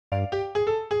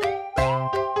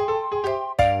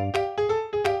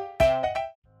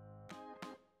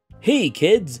Hey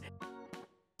kids!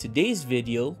 Today's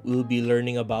video we'll be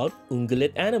learning about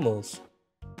ungulate animals.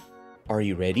 Are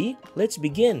you ready? Let's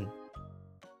begin!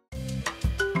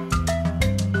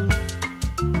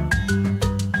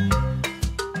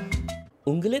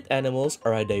 Ungulate animals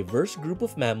are a diverse group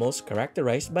of mammals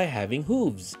characterized by having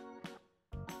hooves.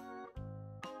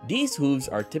 These hooves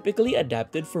are typically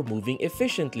adapted for moving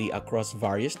efficiently across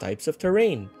various types of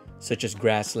terrain, such as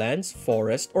grasslands,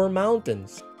 forests, or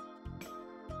mountains.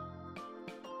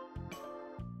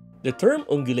 The term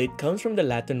ungulate comes from the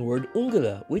Latin word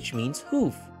ungula, which means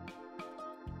hoof.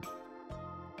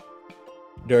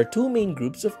 There are two main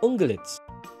groups of ungulates.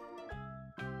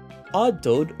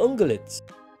 Odd-toed ungulates.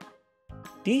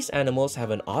 These animals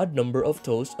have an odd number of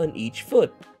toes on each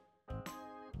foot.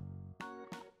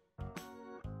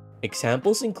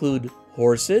 Examples include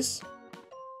horses,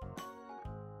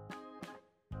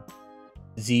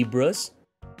 zebras,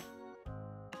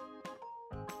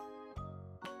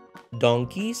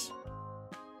 donkeys,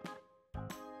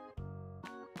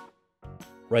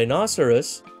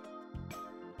 rhinoceros,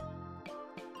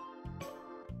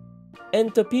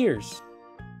 and tapirs.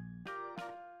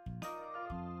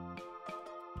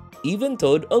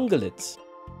 Even-toed ungulates.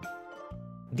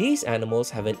 These animals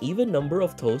have an even number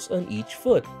of toes on each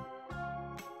foot.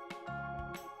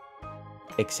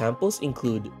 Examples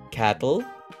include cattle,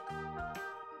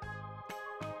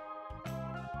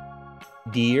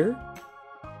 deer,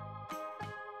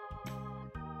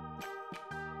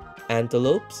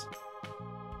 antelopes,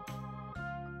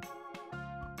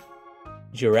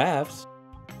 giraffes,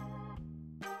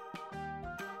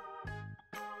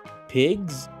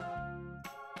 pigs,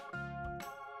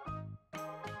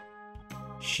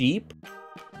 sheep,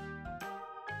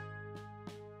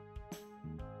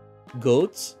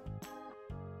 goats,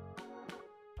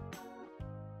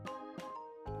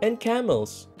 and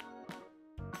camels.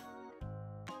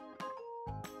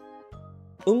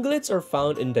 Ungulates are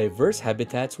found in diverse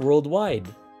habitats worldwide.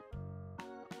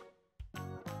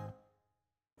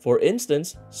 For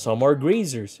instance, some are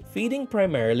grazers, feeding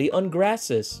primarily on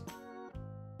grasses,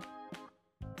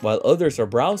 while others are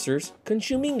browsers,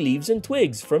 consuming leaves and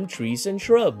twigs from trees and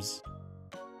shrubs.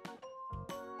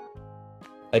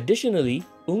 Additionally,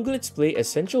 ungulates play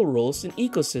essential roles in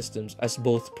ecosystems as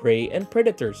both prey and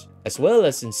predators, as well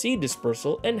as in seed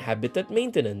dispersal and habitat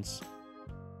maintenance.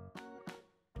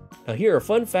 Now here are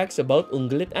fun facts about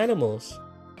ungulate animals.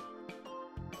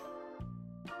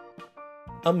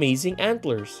 Amazing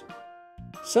antlers.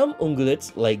 Some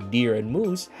ungulates, like deer and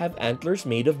moose, have antlers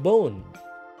made of bone.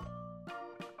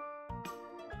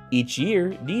 Each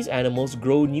year, these animals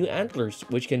grow new antlers,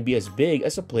 which can be as big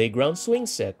as a playground swing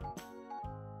set.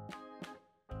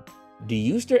 They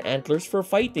use their antlers for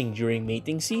fighting during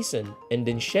mating season, and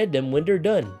then shed them when they're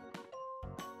done.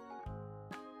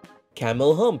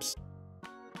 Camel humps.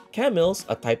 Camels,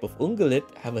 a type of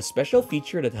ungulate, have a special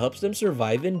feature that helps them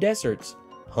survive in deserts: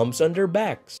 humps on their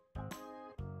backs.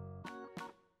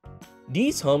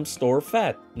 These humps store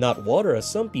fat, not water as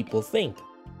some people think.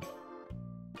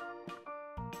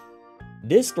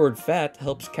 This stored fat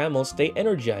helps camels stay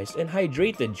energized and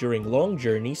hydrated during long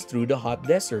journeys through the hot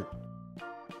desert.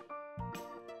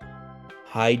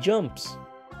 High jumps.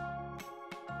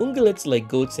 Ungulates,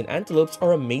 like goats and antelopes,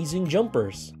 are amazing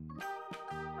jumpers.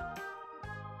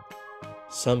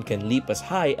 Some can leap as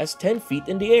high as 10 feet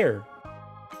in the air.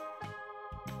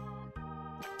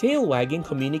 Tail wagging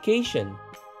communication.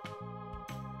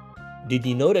 Did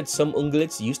you know that some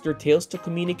ungulates use their tails to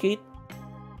communicate?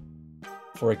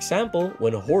 For example,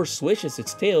 when a horse swishes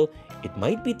its tail, it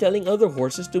might be telling other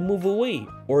horses to move away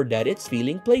or that it's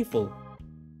feeling playful.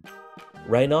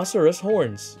 Rhinoceros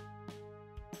horns.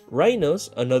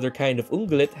 Rhinos, another kind of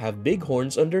ungulate, have big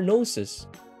horns on their noses.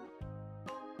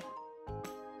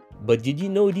 But did you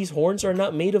know these horns are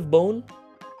not made of bone?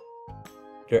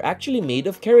 They're actually made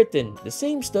of keratin, the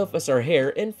same stuff as our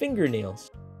hair and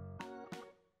fingernails.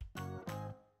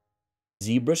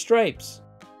 Zebra stripes.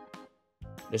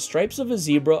 The stripes of a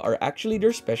zebra are actually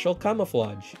their special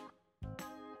camouflage.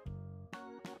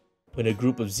 When a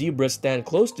group of zebras stand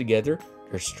close together,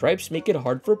 their stripes make it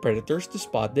hard for predators to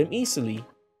spot them easily.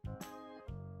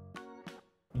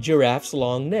 Giraffe's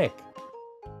long neck.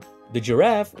 The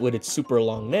giraffe, with its super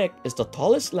long neck, is the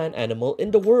tallest land animal in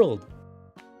the world.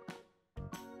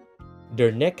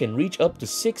 Their neck can reach up to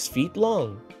 6 feet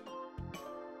long.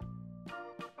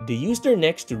 They use their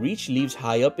necks to reach leaves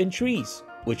high up in trees,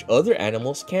 which other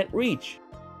animals can't reach.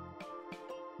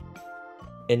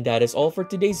 And that is all for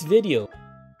today's video.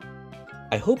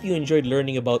 I hope you enjoyed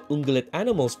learning about ungulate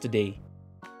animals today.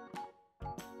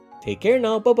 Take care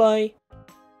now, bye-bye!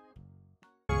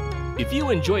 If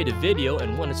you enjoyed the video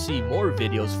and want to see more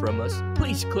videos from us,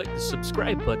 please click the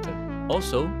subscribe button.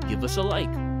 Also, give us a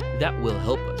like. That will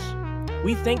help us.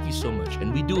 We thank you so much,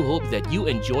 and we do hope that you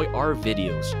enjoy our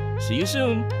videos. See you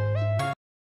soon!